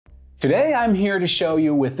Today I'm here to show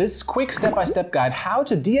you with this quick step-by-step guide how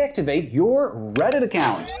to deactivate your Reddit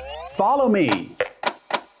account. Follow me!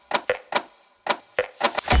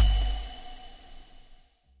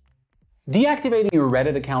 Deactivating your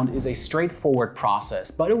Reddit account is a straightforward process,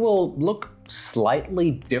 but it will look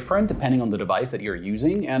slightly different depending on the device that you're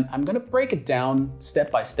using, and I'm going to break it down step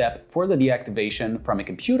by step for the deactivation from a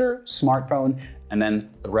computer, smartphone, and then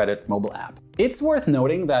the Reddit mobile app. It's worth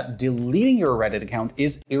noting that deleting your Reddit account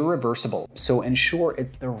is irreversible, so ensure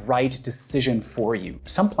it's the right decision for you.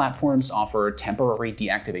 Some platforms offer temporary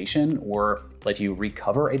deactivation or let you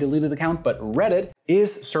recover a deleted account, but Reddit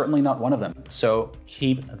is certainly not one of them, so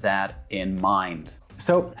keep that in mind.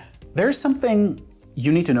 So there's something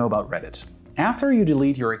you need to know about Reddit. After you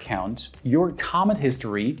delete your account, your comment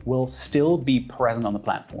history will still be present on the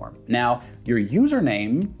platform. Now, your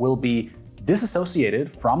username will be disassociated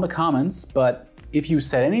from the comments, but if you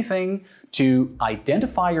said anything to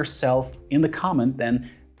identify yourself in the comment, then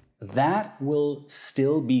that will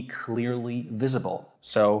still be clearly visible.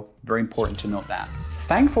 So very important to note that.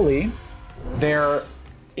 Thankfully, there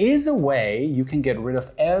is a way you can get rid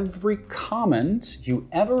of every comment you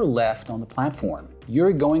ever left on the platform.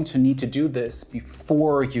 You're going to need to do this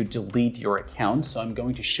before you delete your account, so I'm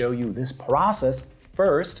going to show you this process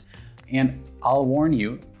first, and I'll warn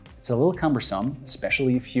you, it's a little cumbersome,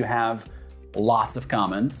 especially if you have lots of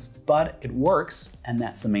comments, but it works, and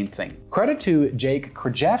that's the main thing. Credit to Jake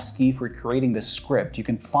Krajewski for creating this script. You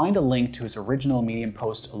can find a link to his original Medium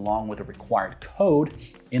post along with the required code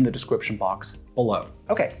in the description box below.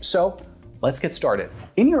 Okay, so let's get started.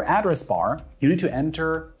 In your address bar, you need to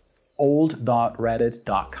enter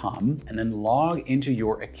old.reddit.com and then log into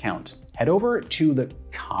your account. Head over to the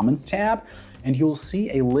Comments tab, and you'll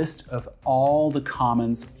see a list of all the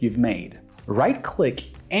comments you've made.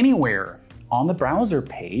 Right-click anywhere on the browser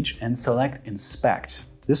page and select Inspect.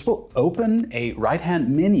 This will open a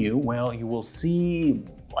right-hand menu where you will see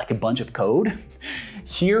like a bunch of code.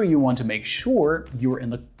 Here you want to make sure you're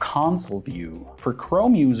in the console view. For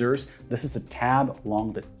Chrome users, this is a tab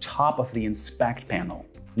along the top of the Inspect panel.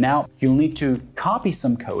 Now, you'll need to copy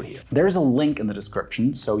some code here. There's a link in the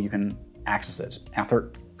description so you can access it.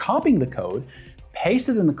 After copying the code, paste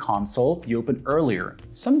it in the console you opened earlier.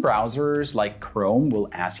 Some browsers like Chrome will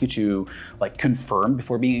ask you to confirm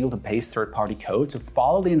before being able to paste third-party code, so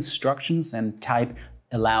follow the instructions and type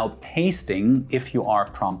allow pasting if you are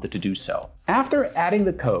prompted to do so. After adding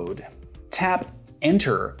the code, tap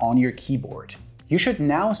Enter on your keyboard. You should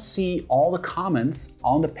now see all the comments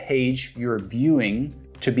on the page you're viewing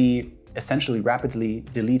to be essentially rapidly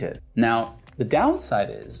deleted. Now, the downside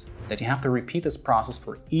is that you have to repeat this process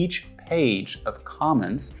for each page of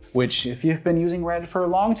comments, which if you've been using Reddit for a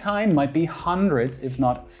long time might be hundreds if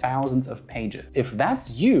not thousands of pages. If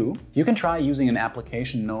that's you, you can try using an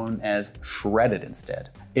application known as Shreddit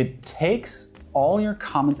instead. It takes all your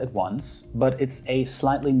comments at once, but it's a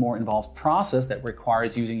slightly more involved process that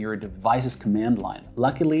requires using your device's command line.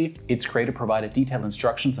 Luckily, its creator provided detailed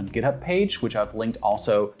instructions on GitHub page, which I've linked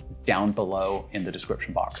also down below in the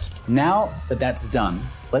description box. Now that that's done,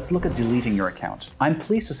 let's look at deleting your account. I'm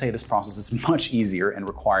pleased to say this process is much easier and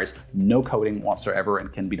requires no coding whatsoever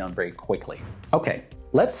and can be done very quickly. Okay,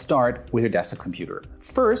 let's start with your desktop computer.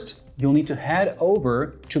 First, you'll need to head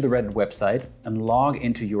over to the Reddit website and log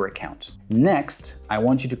into your account. Next, I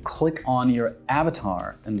want you to click on your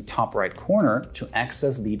avatar in the top right corner to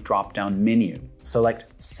access the drop-down menu. Select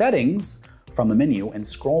Settings from the menu and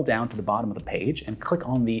scroll down to the bottom of the page and click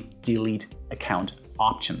on the Delete Account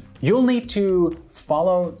option. You'll need to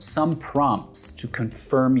follow some prompts to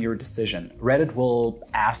confirm your decision. Reddit will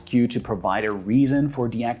ask you to provide a reason for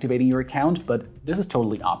deactivating your account, but this is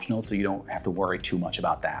totally optional, so you don't have to worry too much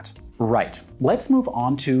about that. Right, let's move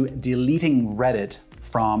on to deleting Reddit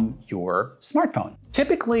from your smartphone.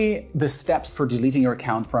 Typically, the steps for deleting your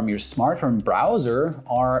account from your smartphone browser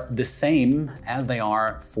are the same as they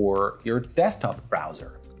are for your desktop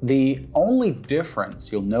browser. The only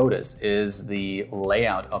difference you'll notice is the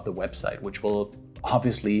layout of the website, which will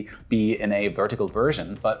obviously be in a vertical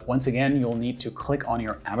version, but once again, you'll need to click on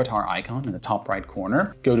your avatar icon in the top right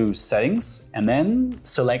corner, go to Settings, and then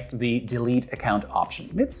select the Delete Account option.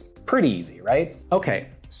 It's pretty easy, right? Okay,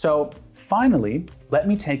 so finally, let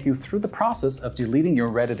me take you through the process of deleting your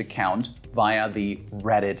Reddit account via the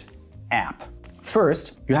Reddit app.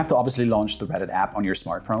 First, you have to obviously launch the Reddit app on your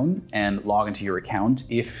smartphone and log into your account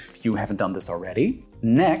if you haven't done this already.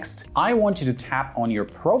 Next, I want you to tap on your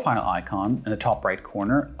profile icon in the top right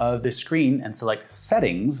corner of the screen and select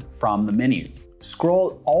Settings from the menu.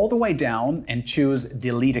 Scroll all the way down and choose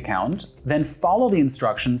Delete Account, then follow the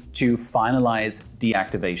instructions to finalize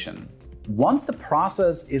deactivation. Once the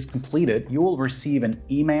process is completed, you will receive an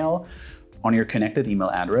email on your connected email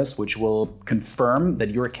address, which will confirm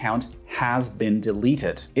that your account has been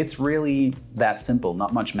deleted. It's really that simple,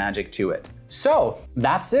 not much magic to it. So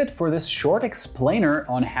that's it for this short explainer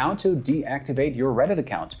on how to deactivate your Reddit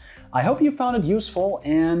account. I hope you found it useful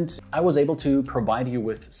and I was able to provide you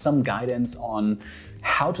with some guidance on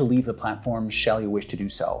how to leave the platform shall you wish to do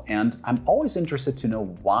so. And I'm always interested to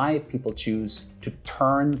know why people choose to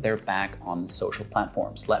turn their back on social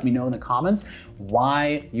platforms. Let me know in the comments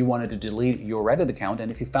why you wanted to delete your Reddit account.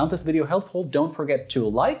 And if you found this video helpful, don't forget to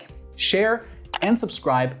like, share, and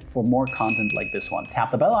subscribe for more content like this one.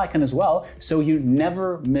 Tap the bell icon as well so you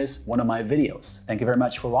never miss one of my videos. Thank you very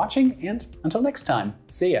much for watching, and until next time,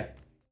 see ya.